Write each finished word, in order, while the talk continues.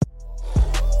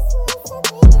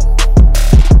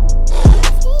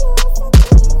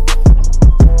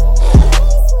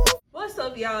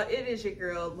is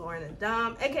your girl, Lauren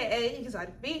Adam, aka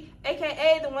Exotic B,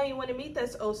 aka the one you want to meet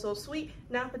that's oh so sweet,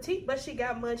 not petite, but she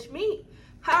got much meat.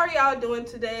 How are y'all doing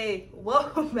today?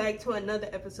 Welcome back to another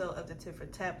episode of the Tit for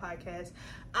Tat podcast.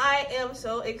 I am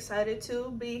so excited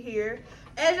to be here.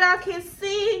 As y'all can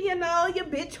see, you know, your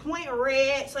bitch went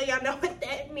red, so y'all know what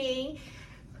that means.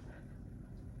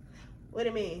 What do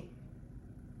it mean?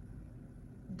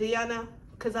 Do y'all know?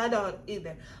 Because I don't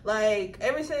either. Like,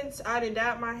 ever since I done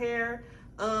dyed my hair,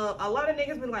 a lot of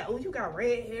niggas been like, oh, you got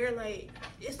red hair, like,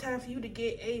 it's time for you to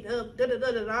get ate up,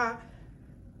 da-da-da-da-da.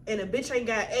 And a bitch ain't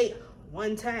got ate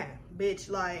one time, bitch.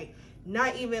 Like,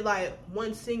 not even, like,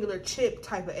 one singular chip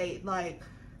type of ate. Like,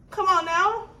 come on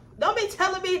now. Don't be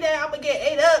telling me that I'm gonna get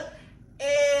ate up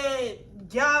and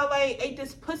y'all, like, ate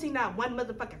this pussy not one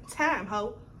motherfucking time,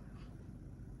 ho.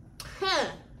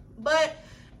 But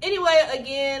anyway,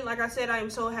 again, like I said, I am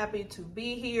so happy to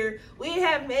be here. We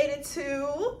have made it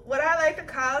to what I like to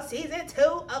call season 2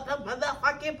 of the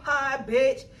motherfucking pod,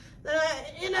 bitch.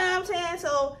 You know what I'm saying?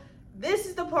 So this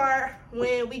is the part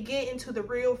when we get into the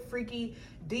real freaky,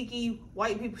 deaky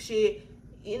white people shit.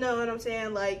 You know what I'm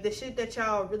saying? Like, the shit that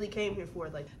y'all really came here for.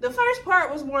 Like, the first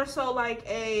part was more so like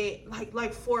a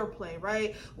like foreplay,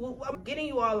 right? I'm getting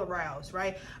you all aroused,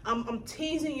 right? I'm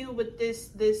teasing you with this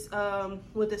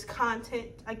content,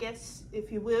 I guess,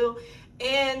 if you will,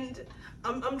 and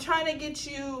I'm trying to get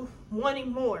you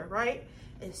wanting more, right?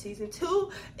 And season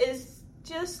 2 is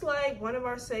just like one of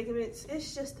our segments.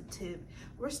 It's just a tip.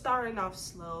 We're starting off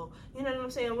slow. You know what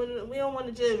I'm saying? We don't want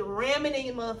to just ram it in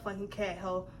your motherfucking cat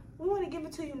hole. We want to give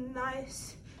it to you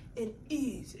nice and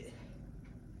easy.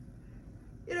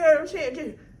 You know what I'm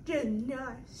saying? Just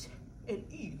nice and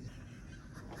easy.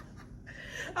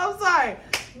 I'm sorry.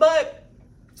 But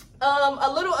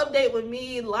a little update with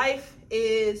me. Life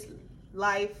is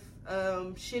life.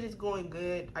 Shit is going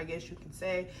good, I guess you can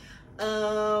say.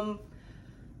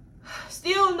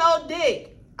 Still no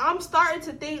dick. I'm starting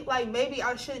to think like maybe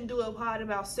I shouldn't do a pod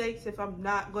about sex if I'm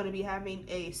not going to be having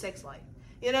a sex life.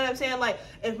 You know what I'm saying? Like,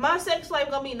 if my sex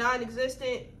life gonna be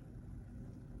non-existent,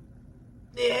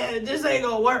 yeah, this ain't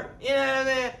gonna work. You know what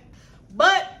I mean?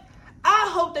 But I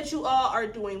hope that you all are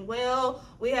doing well.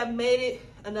 We have made it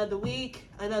another week,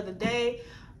 another day.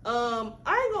 I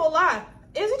ain't gonna lie.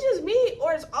 Is it just me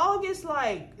or is August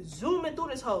like zooming through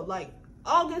this whole? Like,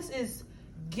 August is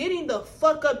getting the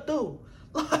fuck up through.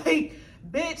 Like,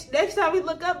 bitch, next time we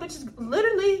look up, bitch, is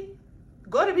literally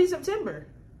gonna be September.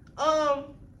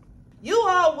 You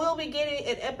all will be getting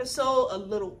an episode a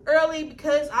little early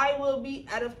because I will be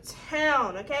out of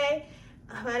town, okay?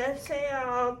 I'm out of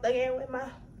town again with my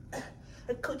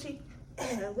coochie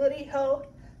woody hoe.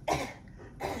 I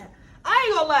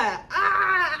ain't gonna lie.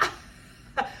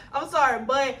 I'm sorry,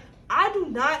 but I do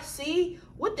not see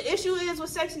what the issue is with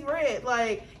Sexy Red.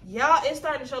 Like, y'all, it's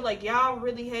starting to show like y'all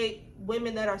really hate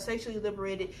women that are sexually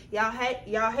liberated. Y'all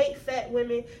hate fat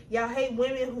women. Y'all hate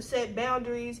women who set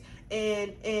boundaries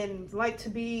and like to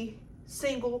be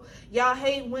single. Y'all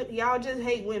hate women. Y'all just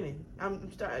hate women. I'm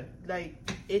starting, like,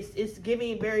 it's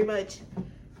giving very much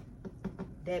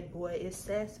that boy is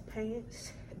sassy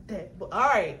pants. That boy. All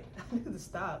right, I need to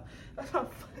stop.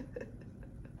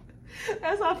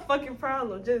 That's my fucking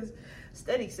problem. Just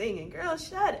steady singing. Girl,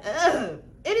 shut up.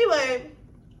 Anyway,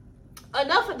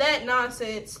 enough of that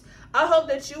nonsense. I hope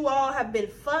that you all have been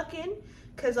fucking,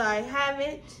 because I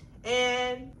haven't.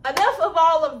 And enough of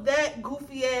all of that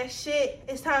goofy ass shit.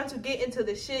 It's time to get into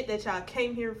the shit that y'all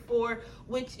came here for,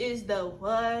 which is the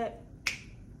what,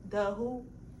 the who,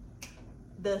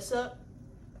 the suck,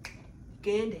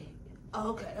 Gandy.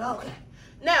 Okay.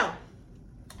 Now,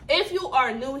 if you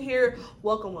are new here,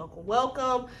 welcome.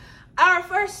 Our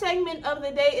first segment of the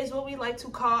day is what we like to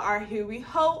call our Here We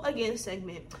Ho Again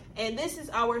segment. And this is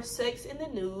our Sex in the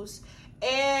News.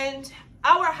 And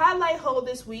our highlight hole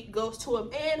this week goes to a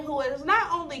man who is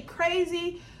not only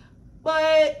crazy,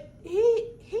 but he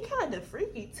kind of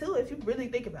freaky too, if you really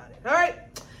think about it. All right.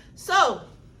 So,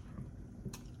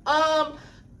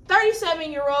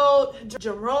 37-year-old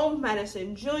Jerome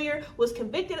Madison Jr. was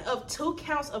convicted of 2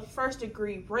 counts of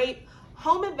first-degree rape,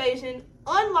 home invasion,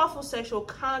 unlawful sexual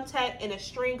contact, and a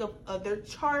string of other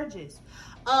charges.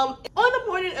 On the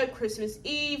morning of Christmas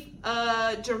Eve,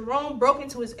 Jerome broke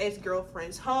into his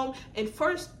ex-girlfriend's home and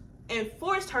forced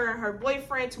her and her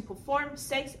boyfriend to perform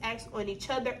sex acts on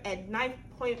each other at knife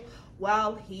point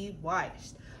while he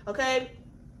watched. Okay?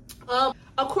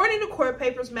 According to court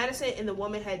papers, Madison and the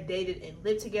woman had dated and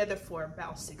lived together for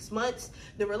about 6 months.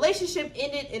 The relationship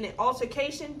ended in an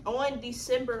altercation on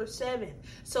December 7th.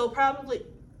 So probably,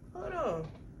 hold on.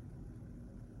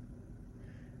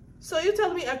 So you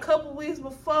telling me a couple weeks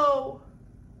before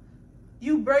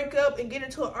you break up and get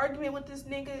into an argument with this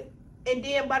nigga, and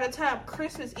then by the time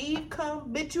Christmas Eve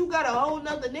come, bitch, you got a whole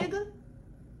nother nigga?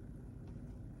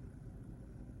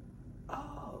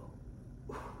 Oh.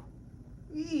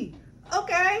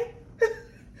 Okay.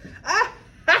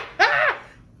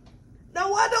 No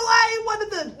wonder why he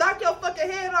wanted to knock your fucking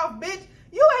head off, bitch.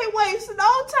 You ain't wasting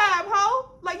no time,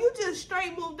 ho. Like, you just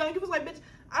straight moved on. You was like, bitch,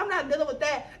 I'm not dealing with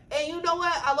that. And you know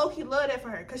what? I low-key love that for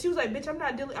her. Because she was like, bitch, I'm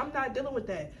not dealing with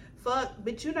that. Fuck,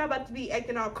 bitch, you're not about to be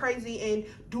acting all crazy and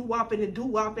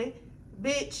do-wopping.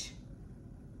 Bitch.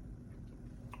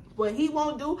 What he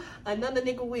won't do, another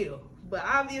nigga will. But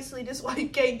obviously, this is why you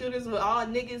can't do this with all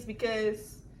niggas,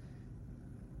 because...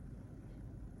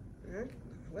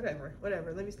 Whatever,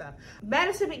 let me stop.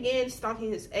 Madison began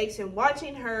stalking his ex and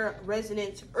watching her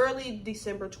residence early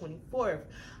December 24th.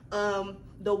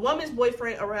 The woman's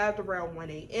boyfriend arrived around 1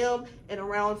 a.m. and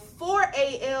around 4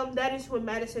 a.m. that is when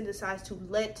Madison decides to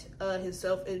let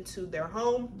himself into their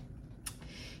home.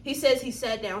 He says he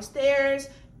sat downstairs,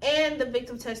 and the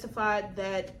victim testified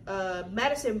that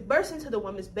Madison burst into the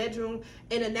woman's bedroom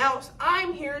and announced,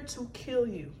 "I'm here to kill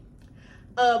you."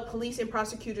 Police and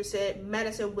prosecutors said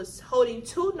Madison was holding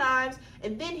 2 knives,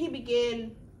 and then he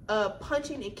began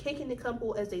punching and kicking the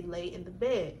couple as they lay in the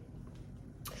bed.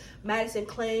 Madison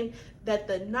claimed that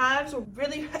the knives were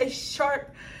really a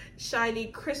sharp, shiny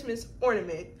Christmas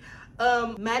ornament.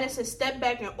 Madison stepped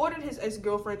back and ordered his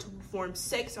ex-girlfriend to perform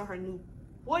sex on her new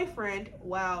boyfriend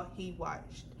while he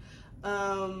watched.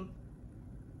 After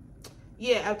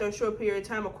a short period of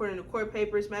time, according to court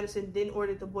papers, Madison then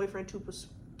ordered the boyfriend to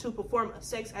perform a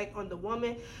sex act on the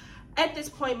woman. At this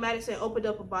point, Madison opened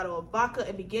up a bottle of vodka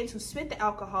and began to spit the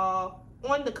alcohol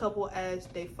on the couple as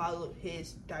they followed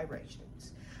his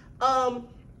directions.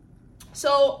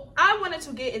 So I wanted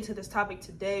to get into this topic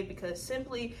today because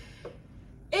simply,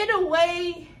 in a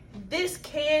way, this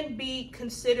can be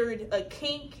considered a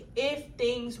kink if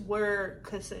things were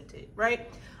consented, right?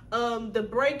 The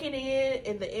breaking in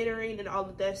and the entering and all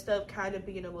of that stuff kind of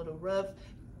being a little rough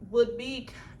would be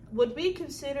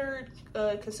considered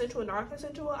consensual,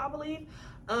 non-consensual, I believe.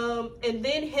 And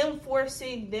then him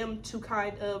forcing them to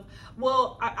kind of,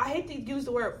 well, I hate to use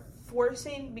the word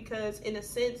forcing because in a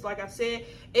sense, like I said,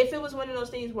 if it was one of those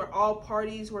things where all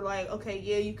parties were like, okay,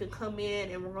 yeah, you can come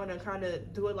in and we're going to kind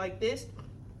of do it like this.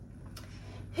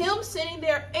 Him sitting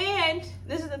there, and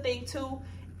this is the thing too,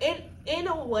 in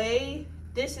a way,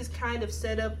 this is kind of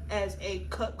set up as a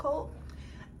cuckold.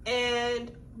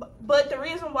 But the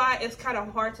reason why it's kind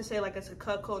of hard to say like it's a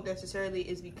cuckold necessarily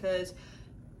is because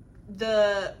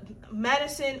the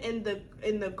Madison and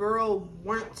the girl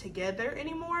weren't together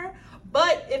anymore.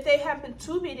 But if they happened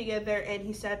to be together and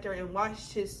he sat there and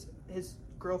watched his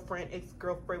girlfriend,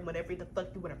 ex-girlfriend, whatever the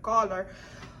fuck you want to call her,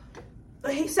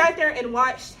 he sat there and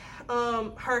watched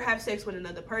her have sex with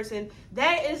another person,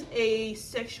 that is a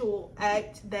sexual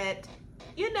act that,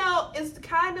 you know, is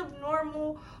kind of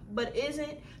normal but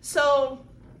isn't. So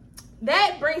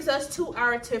that brings us to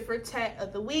our tit for tat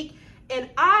of the week, and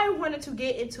I wanted to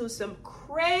get into some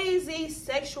crazy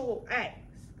sexual acts.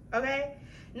 Okay,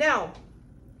 now,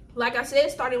 like I said,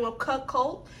 starting with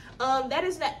cuckold, that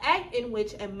is the act in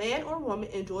which a man or woman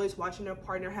enjoys watching their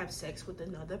partner have sex with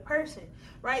another person,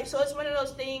 right? So it's one of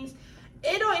those things.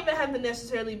 It don't even have to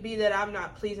necessarily be that I'm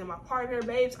not pleasing my partner,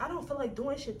 babes. I don't feel like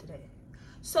doing shit today.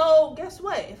 So guess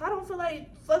what? If I don't feel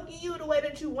like fucking you the way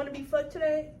that you want to be fucked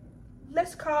today,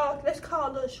 let's call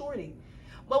little shorty.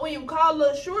 But when you call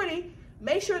little shorty,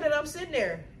 make sure that I'm sitting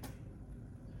there.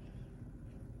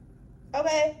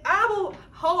 Okay, I will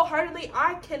wholeheartedly,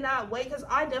 I cannot wait, because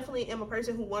I definitely am a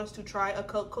person who wants to try a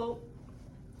cuckold.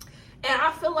 And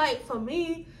I feel like for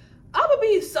me, I'm gonna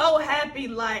be so happy.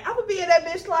 Like, I'm gonna be in that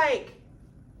bitch like,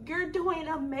 you're doing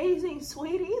amazing,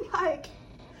 sweetie. Like,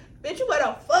 bitch, you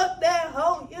better fuck that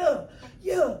hoe.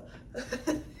 Yeah.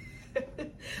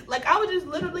 Like, I would just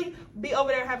literally be over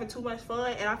there having too much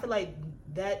fun, and I feel like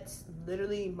that's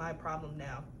literally my problem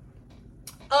now.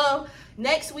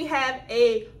 Next we have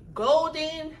a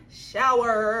golden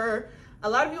shower. A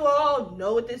lot of you all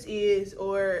know what this is,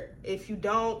 or if you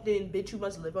don't, then bitch, you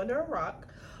must live under a rock.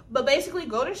 But basically,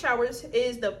 golden showers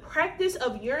is the practice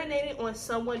of urinating on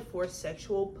someone for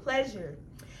sexual pleasure.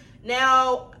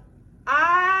 Now, have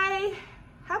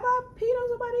I peed on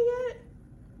somebody yet?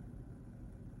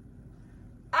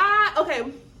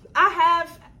 I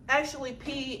have actually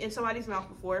peed in somebody's mouth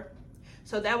before.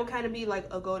 So that would kind of be like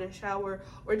a golden shower,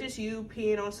 or just you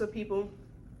peeing on some people,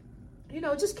 you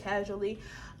know, just casually.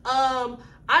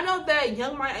 I know that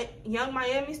Young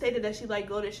Miami stated that she liked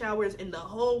golden showers, and the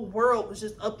whole world was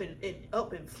just up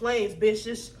in flames, bitch.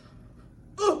 Just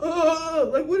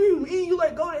like, what do you mean you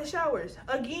like golden showers?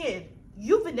 Again,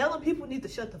 you vanilla people need to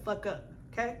shut the fuck up,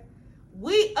 okay?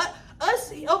 We,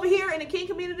 us over here in the king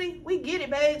community, we get it,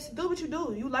 babes. Do what you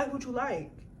do. You like what you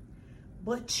like.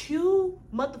 But you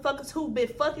motherfuckers who been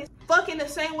fucking the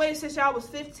same way since y'all was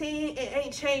 15 and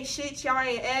ain't changed shit, y'all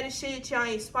ain't added shit, y'all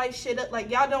ain't spiced shit up, like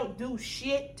y'all don't do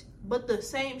shit but the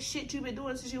same shit you been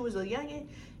doing since you was a youngin'.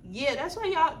 Yeah, that's why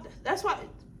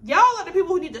y'all are the people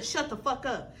who need to shut the fuck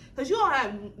up. Cause you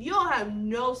don't have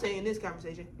no say in this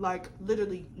conversation. Like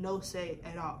literally no say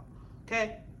at all.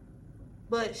 Okay?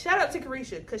 But shout out to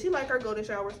Carisha, cause she like her golden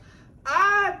showers.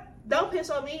 Don't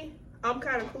piss on me. I'm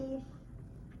kinda cool.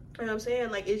 You know what I'm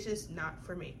saying? Like, it's just not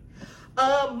for me.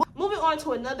 Moving on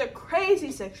to another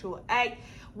crazy sexual act,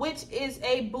 which is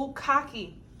a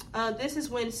bukkake. This is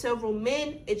when several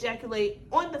men ejaculate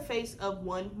on the face of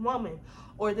one woman.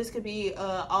 Or this could be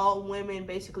all women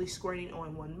basically squirting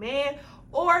on one man.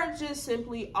 Or just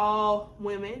simply all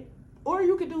women. Or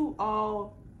you could do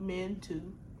all men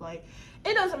too. Like,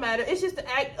 it doesn't matter. It's just the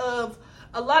act of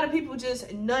a lot of people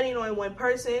just nutting on one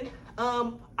person.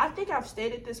 I think I've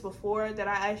stated this before that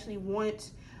I actually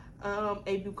want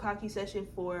a bukkake session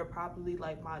for probably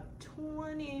like my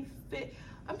 25th.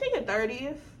 I'm thinking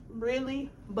 30th,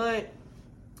 really. But,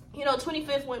 you know,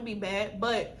 25th wouldn't be bad.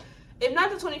 But if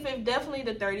not the 25th, definitely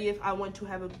the 30th, I want to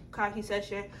have a bukkake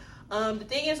session. The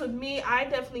thing is with me, I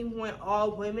definitely want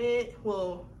all women.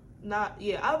 Well, I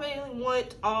really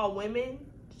want all women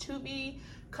to be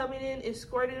coming in and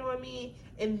squirting on me.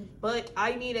 But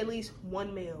I need at least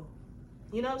one male.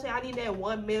 You know what I'm saying? I need that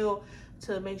one male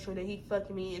to make sure that he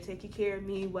fucking me and taking care of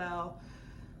me while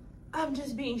I'm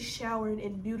just being showered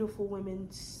in beautiful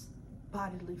women's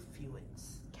bodily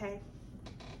fluids. Okay?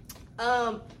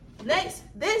 Next,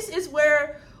 this is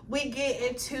where we get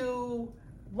into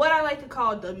what I like to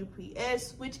call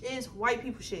WPS, which is white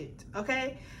people shit.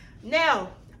 Okay?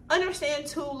 Now, understand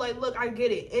too, like, look, I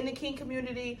get it. In the king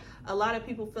community, a lot of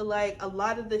people feel like a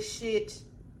lot of the shit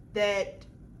that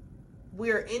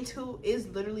we're into is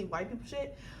literally white people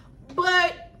shit,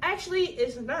 but actually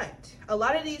it's not. A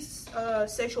lot of these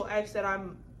sexual acts that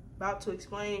I'm about to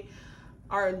explain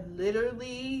are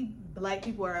literally black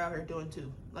people are out here doing too.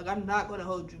 Like, I'm not gonna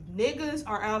hold you. Niggas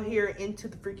are out here into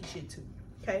the freaky shit too,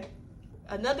 okay?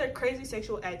 Another crazy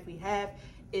sexual act we have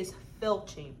is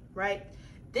felching, right?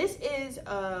 This is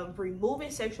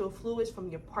removing sexual fluids from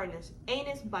your partner's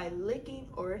anus by licking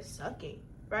or sucking,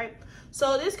 right?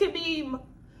 So this could be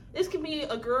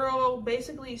a girl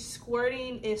basically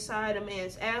squirting inside a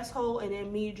man's asshole and then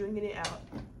me drinking it out.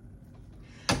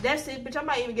 That's it, bitch. I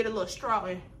might even get a little straw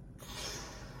in.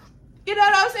 You know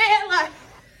what I'm saying? Like,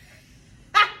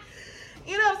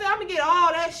 you know what I'm saying? I'm gonna get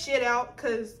all that shit out,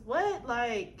 cause what?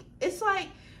 Like, it's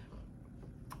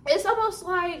almost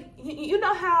like, you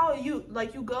know how you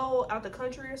go out the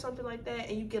country or something like that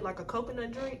and you get like a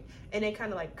coconut drink and they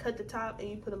kind of like cut the top and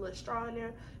you put a little straw in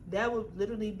there. That would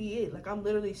literally be it. Like, I'm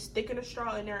literally sticking a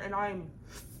straw in there and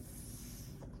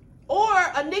or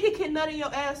a nigga can nut in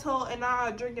your asshole and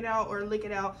I'll drink it out or lick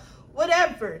it out,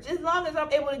 whatever. Just as long as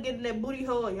I'm able to get in that booty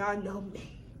hole, y'all know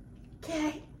me.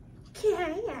 Okay?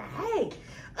 Hey.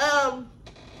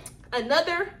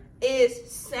 Another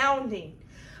is sounding.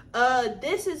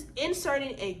 This is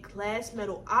inserting a glass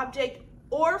metal object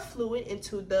or fluid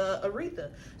into the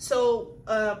urethra. So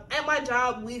at my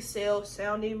job, we sell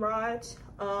sounding rods.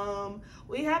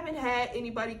 We haven't had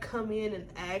anybody come in and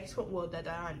ask for, well, that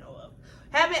I know of.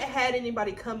 Haven't had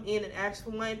anybody come in and ask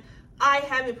for one. I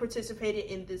haven't participated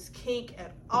in this kink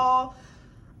at all.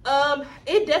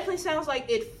 It definitely sounds like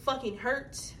it fucking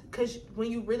hurts, because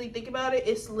when you really think about it,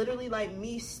 it's literally like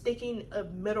me sticking a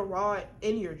metal rod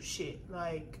in your shit.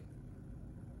 Like,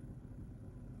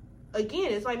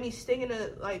 again, it's like me sticking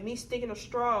a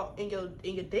straw in your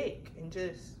dick, and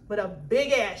just, but a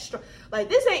big ass straw. Like,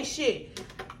 this ain't shit.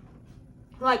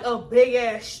 Like a big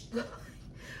ass,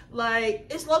 like,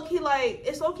 it's low key like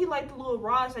the little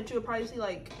rods that you would probably see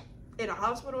like in a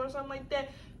hospital or something like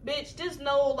that. Bitch, just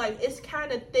know, like, it's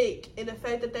kind of thick, and the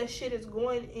fact that shit is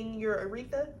going in your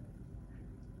urethra,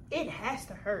 it has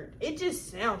to hurt. It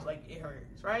just sounds like it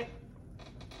hurts, right?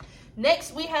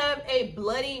 Next, we have a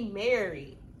Bloody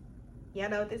Mary. Y'all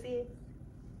know what this is?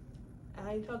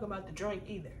 I ain't talking about the joint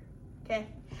either, okay?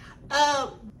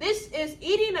 This is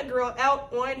eating a girl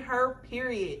out on her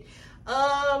period.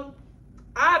 I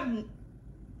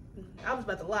was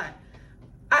about to lie.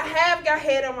 I have got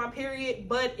head on my period,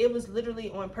 but it was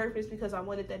literally on purpose because I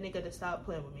wanted that nigga to stop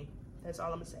playing with me. That's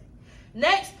all I'm gonna say.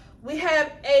 Next, we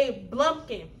have a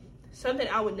blumpkin. Something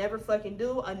I would never fucking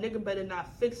do. A nigga better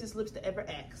not fix his lips to ever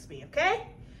ask me, okay?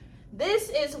 This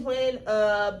is when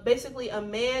basically a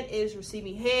man is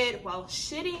receiving head while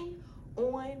shitting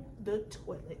on the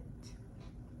toilet.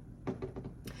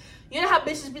 You know how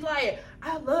bitches be like,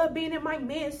 I love being in my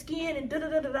man's skin and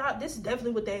da-da-da-da-da. This is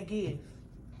definitely what that give.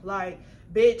 Like,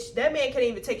 bitch, that man can't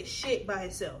even take a shit by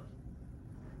himself.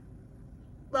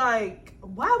 Like,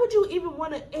 why would you even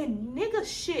want to, and nigga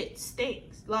shit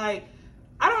stinks. Like,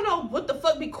 I don't know what the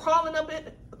fuck be crawling up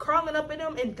in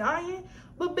them and dying,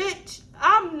 but bitch,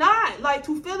 I'm not, like,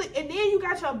 to feel it, and then you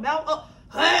got your mouth up,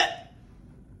 then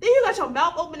you got your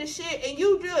mouth open and shit, and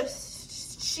you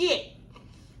just shit,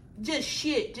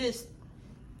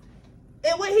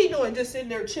 and what he doing, just sitting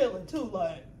there chilling too,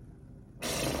 like,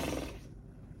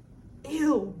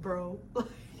 ew, bro.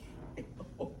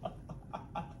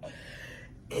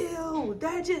 Ew,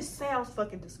 that just sounds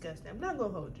fucking disgusting. I'm not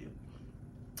gonna hold you.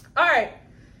 All right,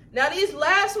 now these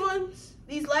last ones,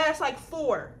 these last like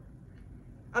 4,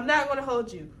 I'm not gonna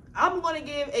hold you. I'm gonna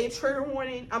give a trigger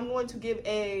warning. I'm going to give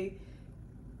a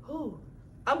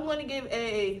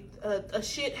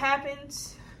shit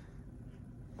happens.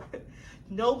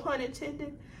 No pun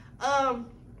intended.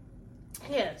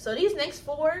 Yeah, so these next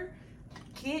 4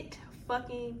 get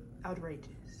fucking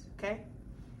outrageous, okay?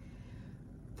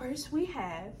 First, we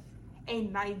have a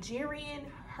Nigerian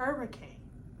hurricane,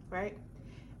 right?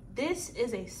 This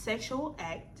is a sexual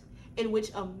act in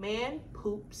which a man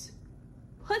poops,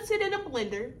 puts it in a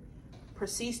blender,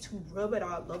 proceeds to rub it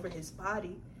all over his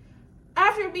body.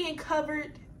 After being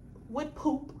covered with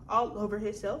poop all over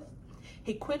himself,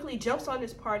 he quickly jumps on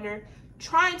his partner,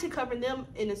 trying to cover them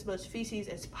in as much feces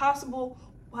as possible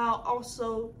while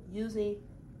also using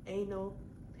anal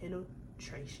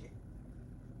penetration.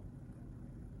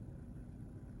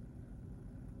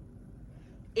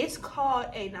 It's called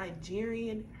a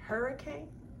Nigerian hurricane,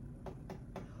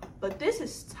 but this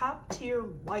is top tier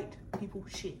white people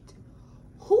shit.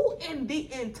 Who in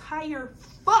the entire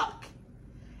fuck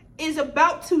is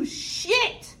about to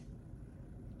shit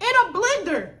in a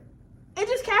blender and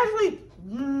just casually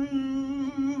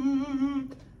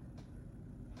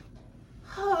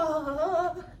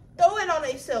throw it on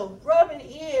themselves, rubbing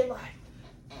it in like,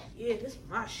 yeah, this is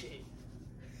my shit.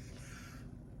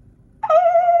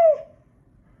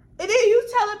 And then you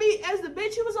telling me as the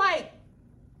bitch, you was like,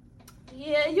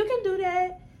 yeah, you can do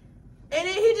that. And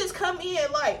then he just come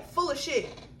in like full of shit.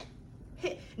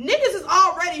 Niggas is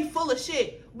already full of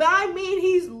shit. But I mean,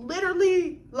 he's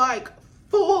literally like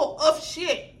full of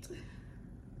shit.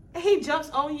 And he jumps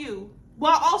on you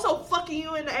while also fucking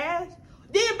you in the ass.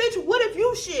 Then bitch, what if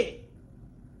you shit?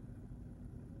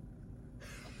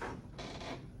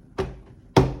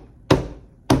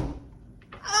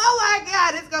 Oh my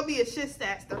God, it's gonna be a shit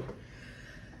disaster.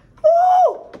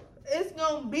 Woo! It's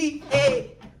gonna be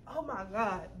oh my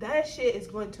God, that shit is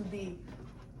going to be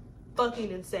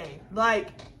fucking insane. Like,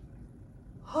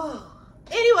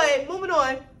 anyway, moving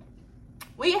on.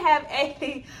 We have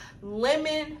a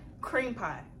lemon cream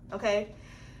pie, okay?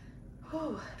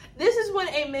 This is when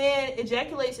a man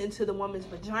ejaculates into the woman's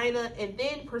vagina and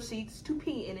then proceeds to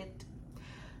pee in it.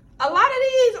 A lot of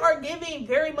these are giving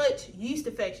very much yeast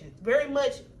infections, very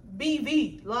much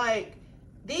BV. Like,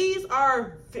 these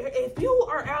are, if you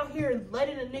are out here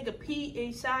letting a nigga pee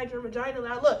inside your vagina,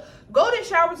 now look, golden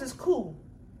showers is cool,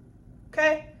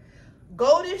 okay?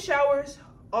 Golden showers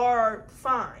are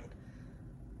fine.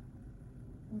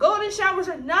 Golden showers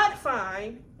are not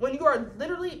fine when you are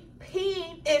literally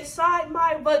peeing inside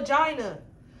my vagina.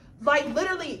 Like,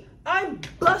 literally, I'm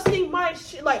busting my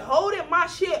shit, like holding my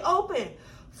shit open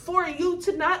for you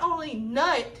to not only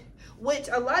nut, which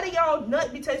a lot of y'all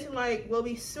nut be tasting like, will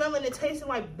be smelling and tasting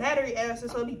like battery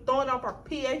acid, so be throwing off our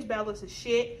pH balance and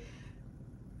shit.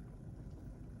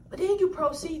 But then you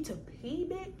proceed to pee,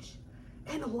 bitch.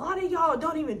 And a lot of y'all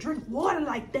don't even drink water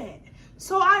like that.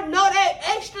 So I know that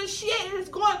extra shit is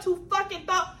going to fucking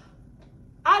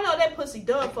I know that pussy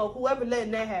done for whoever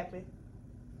letting that happen.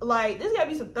 Like, this gotta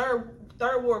be some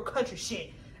third world country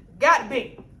shit. Gotta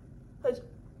be. Cause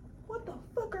what the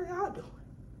fuck are y'all doing?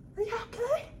 Are y'all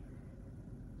good?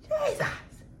 Jesus.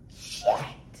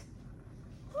 Shit.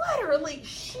 Literally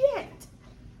shit.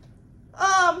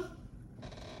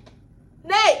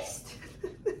 Next.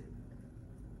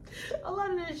 A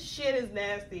lot of this shit is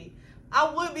nasty.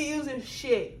 I would be using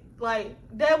shit. Like,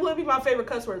 that would be my favorite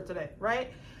cuss word today,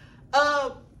 right?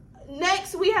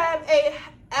 Next we have a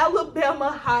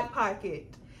Alabama Hot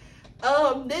Pocket.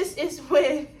 This is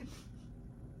when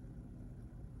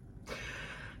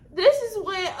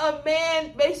a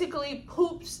man basically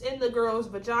poops in the girl's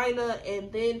vagina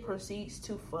and then proceeds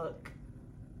to fuck.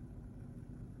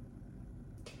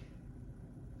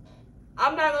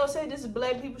 I'm not gonna say this is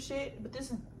black people shit, but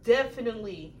this is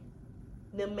definitely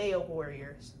the male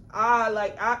warriors.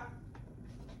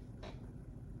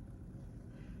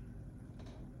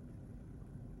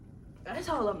 That's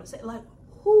all I'm gonna say. Like,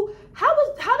 how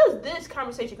does this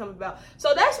conversation come about?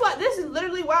 So this is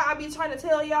literally why I be trying to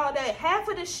tell y'all that half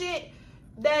of the shit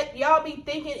that y'all be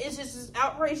thinking is just this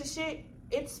outrageous shit,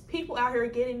 it's people out here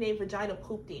getting their vagina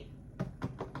pooped in.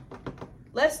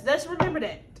 Let's remember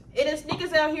that. It is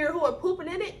niggas out here who are pooping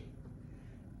in it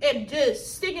and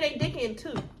just sticking their dick in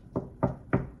too.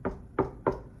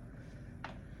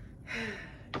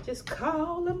 Just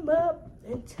call them up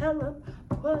and tell them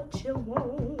what you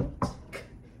want.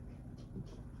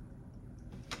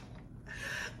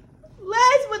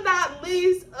 Last but not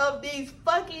least of these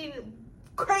fucking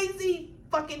crazy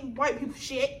fucking white people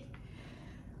shit,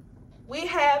 we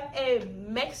have a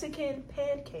Mexican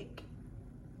pancake.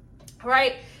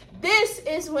 Right? This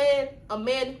is when a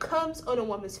man comes on a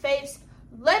woman's face,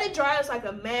 let it dry as like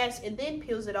a mask, and then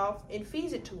peels it off and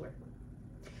feeds it to her.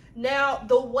 Now,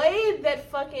 the way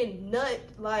that fucking nut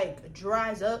like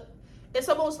dries up, it's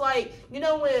almost like, you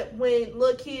know when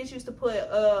little kids used to put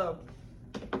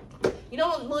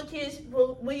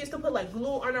we used to put like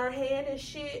glue on our hand and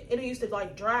shit, and it used to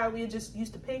like dry. We just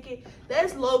used to pick it.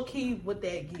 That's low key what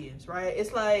that gives, right?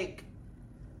 It's like,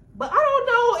 but I don't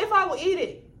know if I will eat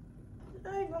it.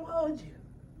 I ain't gonna hold you,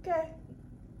 okay?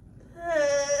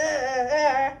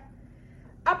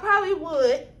 I probably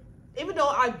would, even though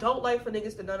I don't like for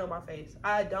niggas to nut on my face.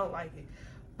 I don't like it.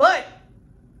 But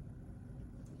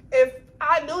if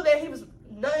I knew that he was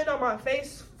nutting on my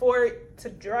face for it to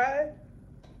dry,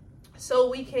 so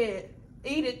we can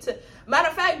eat it to... Matter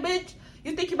of fact, bitch,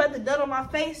 you think you about to nut on my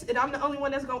face and I'm the only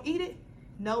one that's gonna eat it?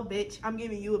 No, bitch, I'm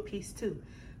giving you a piece too.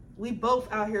 We both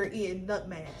out here eating nut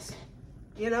mass,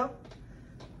 you know?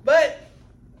 But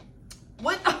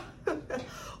with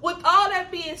all that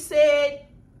being said,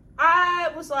 I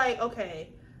was like, okay,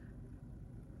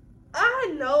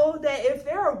 I know that if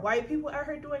there are white people out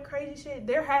here doing crazy shit,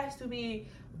 there has to be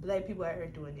black people out here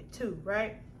doing it too,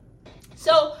 right?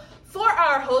 So for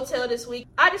our hotel this week,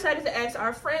 I decided to ask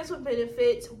our friends with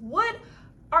benefits, what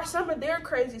are some of their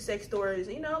crazy sex stories?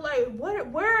 You know, like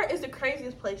where is the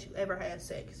craziest place you ever had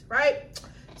sex, right?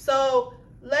 So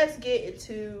let's get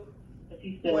into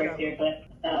You still work there, but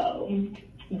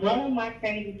one of my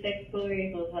crazy sex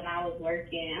stories was when I was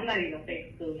working. I'm not even gonna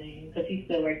say school name because he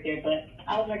still worked there, but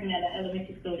I was working at an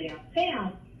elementary school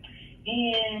downtown.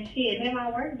 And shit, in my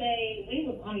work day, we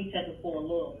was on each other for a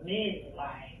little minute,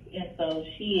 like, and so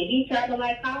he tried to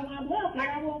like call my bluff, like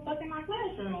I was fucking my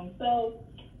classroom. So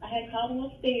I had called him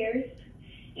upstairs,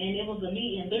 and it was a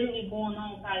meeting literally going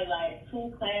on probably like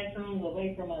 2 classrooms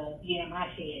away from us. Yeah, my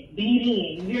shit beat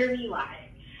in. You hear me?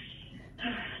 Like,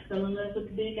 fell in love with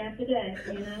the big after that,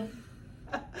 you know?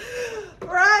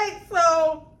 Right,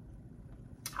 so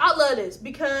I love this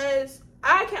because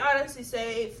I can honestly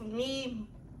say for me,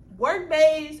 work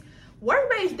bays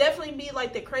definitely be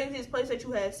like the craziest place that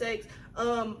you had sex.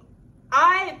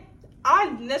 I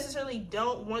necessarily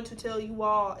don't want to tell you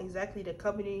all exactly the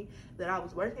company that I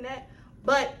was working at,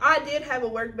 but I did have a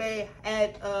work bay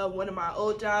at one of my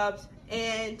old jobs,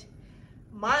 and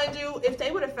mind you, if they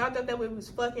would have found out that we was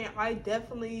fucking, I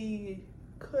definitely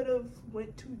could have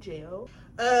went to jail.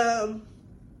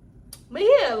 But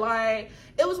yeah, like,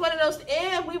 it was one of those,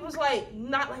 and we was like,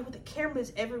 not like with the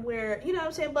cameras everywhere, you know what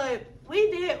I'm saying? But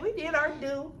we did our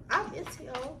due. I miss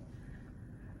him.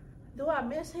 Do I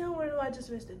miss him or do I just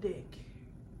miss the dick?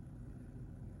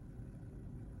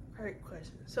 Great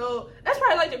question. So that's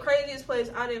probably like the craziest place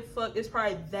I didn't fuck is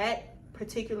probably that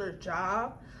particular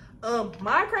job.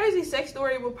 My crazy sex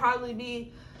story would probably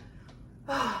be,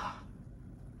 I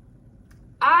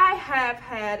have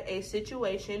had a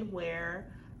situation where,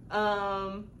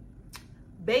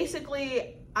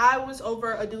 basically I was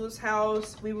over a dude's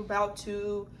house. We were about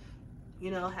to,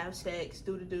 you know, have sex,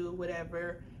 do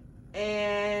whatever.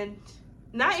 And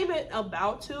not even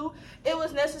about to, it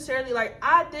was necessarily like,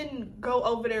 I didn't go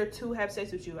over there to have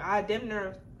sex with you. I damn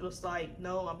near was like,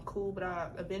 no, I'm cool, but I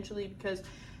eventually, because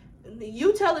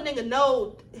you tell a nigga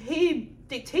no, he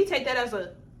take that as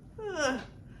a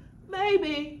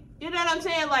maybe, you know what I'm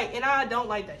saying? Like, and I don't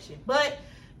like that shit. But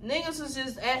niggas was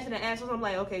just asking and asking. I'm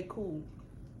like, okay, cool.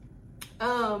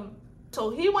 So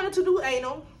he wanted to do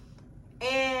anal,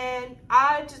 and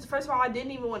I just, first of all, I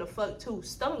didn't even want to fuck too.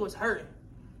 Stomach was hurting,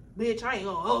 bitch. I ain't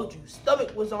gonna hold you.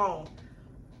 Stomach was on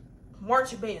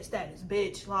marching band status,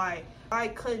 bitch. Like, I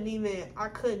couldn't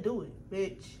do it,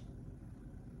 bitch.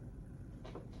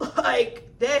 Like,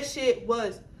 that shit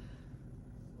was,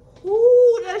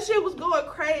 that shit was going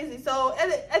crazy. So at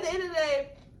the end of the day,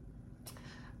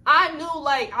 I knew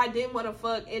like I didn't want to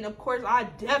fuck, and of course I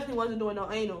definitely wasn't doing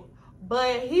no anal.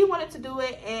 But he wanted to do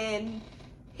it, and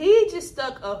he just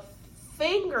stuck a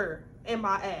finger in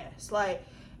my ass. Like,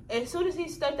 As soon as he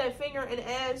stuck that finger in the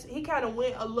ass, he kind of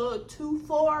went a little too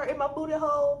far in my booty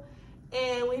hole.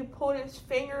 And when he pulled his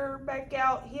finger back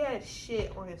out, he had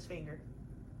shit on his finger.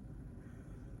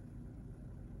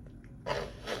 And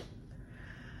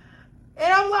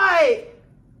I'm like,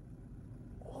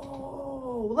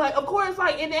 oh, like, of course,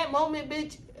 like, in that moment,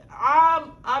 bitch,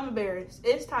 I'm embarrassed.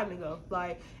 It's time to go.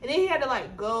 Like, and then he had to,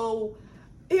 like, go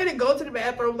to the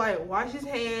bathroom, like, wash his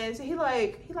hands. He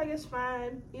like, it's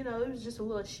fine. You know, it was just a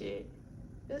little shit.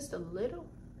 Just a little?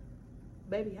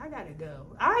 Baby, I gotta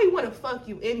go. I want to fuck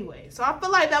you anyway. So I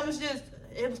feel like that was just,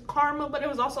 it was karma, but it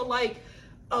was also, like,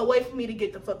 a way for me to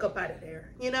get the fuck up out of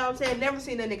there. You know what I'm saying? Never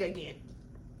seen that nigga again.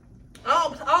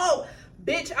 Oh,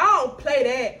 bitch, I don't play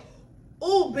that.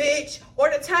 Ooh, bitch.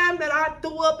 Or the time that I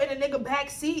threw up in the nigga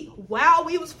back seat while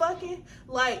we was fucking.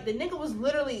 Like, the nigga was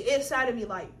literally inside of me,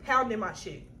 like, pounding my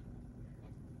shit.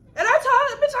 And I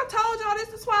told y'all this.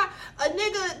 That's why a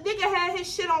nigga had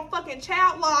his shit on fucking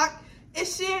child lock and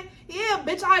shit. Yeah,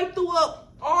 bitch, I threw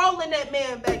up all in that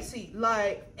man back seat.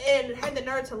 Like, and had the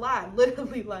nerve to lie.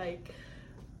 Literally, like,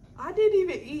 I didn't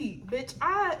even eat. Bitch,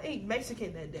 I ate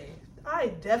Mexican that day. I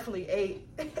definitely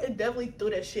threw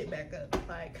that shit back up.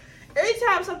 Like, every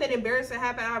time something embarrassing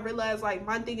happened, I realized, like,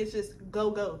 my thing is just go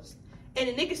ghost. And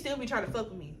the nigga still be trying to fuck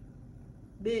with me.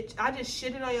 Bitch, I just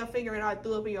shitted on your finger and I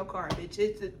threw up in your car, bitch.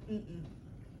 It's a,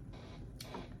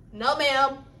 No,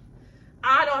 ma'am.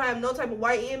 I don't have no type of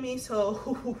white in me,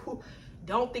 so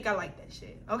don't think I like that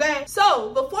shit, okay?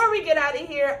 So, before we get out of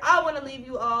here, I want to leave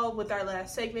you all with our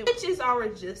last segment, which is our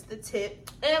Just the Tip.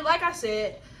 And like I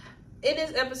said, in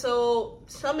this episode,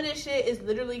 some of this shit is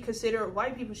literally considered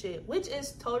white people shit, which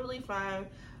is totally fine.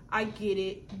 I get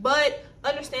it. But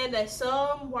understand that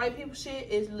some white people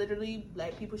shit is literally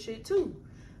black people shit too.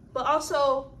 But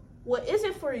also, what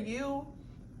isn't for you,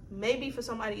 maybe for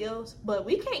somebody else, but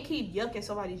we can't keep yucking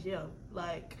somebody's yum.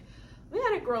 Like, we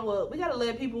gotta grow up. We gotta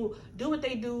let people do what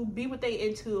they do, be what they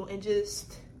into, and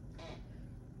just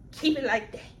keep it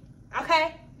like that,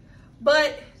 okay?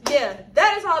 But yeah,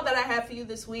 that is all that I have for you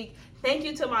this week. Thank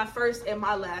you to my first and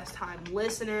my last time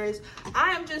listeners.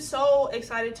 I am just so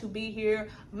excited to be here.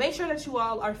 Make sure that you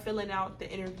all are filling out the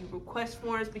interview request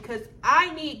forms because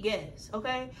I need guests,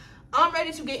 okay? I'm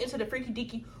ready to get into the freaky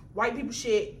deaky white people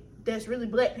shit that's really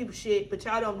black people shit, but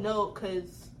y'all don't know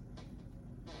because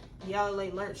y'all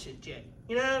ain't learned shit yet.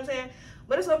 You know what I'm saying?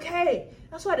 But it's okay.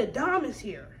 That's why the Dom is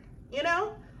here, you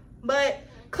know? But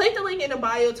click the link in the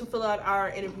bio to fill out our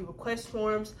interview request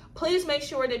forms. Please make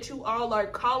sure that you all are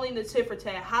calling the Tit for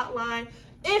Tat hotline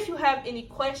if you have any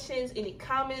questions, any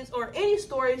comments, or any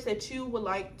stories that you would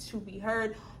like to be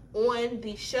heard on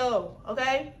the show,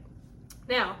 okay?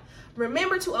 Now,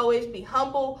 remember to always be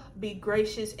humble, be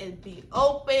gracious, and be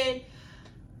open.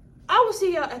 I will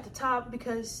see y'all at the top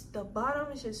because the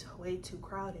bottom is just way too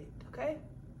crowded, okay?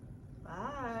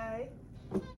 Bye.